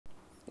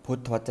พุท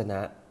ธวจน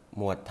ะ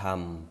หมวดธรรม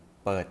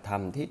เปิดธรร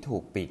มที่ถู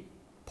กปิด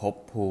ภพ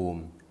ภู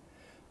มิ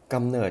ก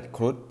ำเนิดค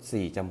รุฑ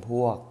สี่จำพ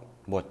วก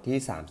บทที่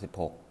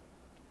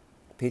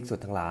36ภิกษุ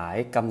ทั้งหลาย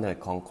กำเนิด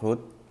ของครุฑ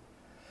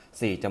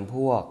สี่จำพ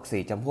ว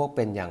กเ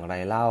ป็นอย่างไร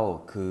เล่า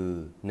คือ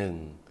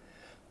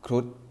 1. ครุ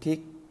ฑที่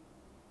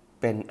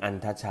เป็นอัน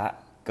ทชะ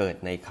เกิด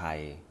ในไข่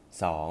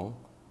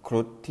 2. ค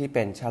รุฑที่เ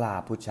ป็นชลา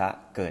พุชะ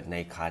เกิดใน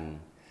ครรภ์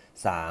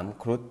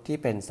 3. ครุฑที่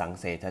เป็นสัง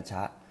เสทช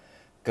ะ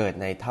เกิด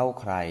ในเท่า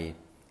ใคร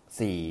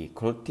 4.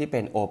 ครุฑที่เป็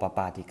นโอปป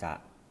าติกะ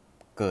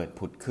เกิด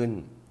ผุดขึ้น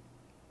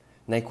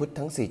ในครุฑ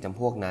ทั้งสี่จำ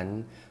พวกนั้น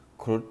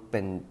ครุฑ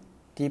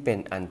ที่เป็น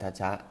อันท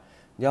ชะ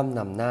ย่อมน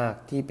ำนาค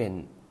ที่เป็น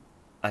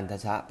อันท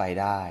ชะไป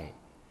ได้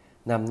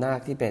นำนาค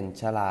ที่เป็น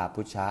ชลา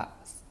พุชะ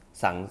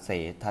สังเส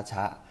ทช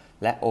ะ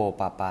และโอ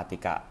ปปาติ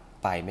กะ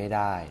ไปไม่ไ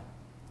ด้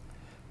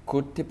ครุ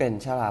ฑที่เป็น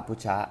ชลาพุ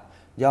ชะ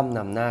ย่อมน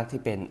ำนาค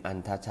ที่เป็นอัน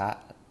ทชะ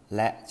แ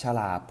ละชล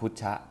าพุ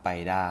ชะไป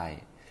ได้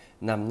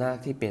นำนาค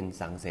ที่เป็น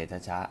สังเสท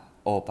ชะ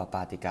โอปป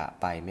าติกะ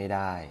ไปไม่ไ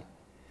ด้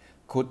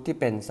ครุฑที่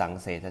เป็นสัง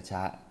เสทช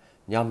ะ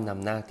ย่อมน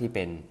ำนาคที่เ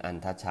ป็นอัน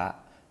ทชะ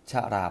ช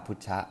ราพุ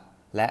ชะ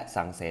และ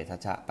สังเสท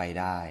ชะไป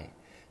ได้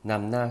น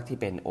ำนาคที่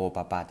เป็นโอป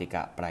ปาติก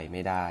ะไปไ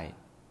ม่ได้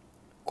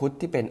ครุฑ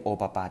ที่เป็นโอ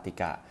ปปาติ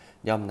กะ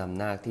ย่อมน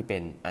ำนาคที่เป็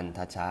นอันท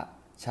ชะ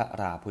ช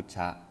ราพุช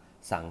ะ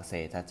สังเส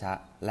ทชะ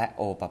และโ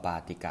อปปา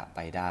ติกะไป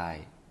ได้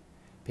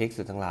ภิก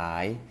ษุทั้งหลา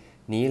ย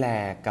นี้แล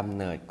กำ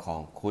เนิดขอ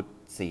งครุฑ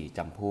สี่จ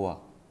ำพวก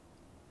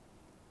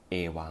เอ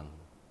วัง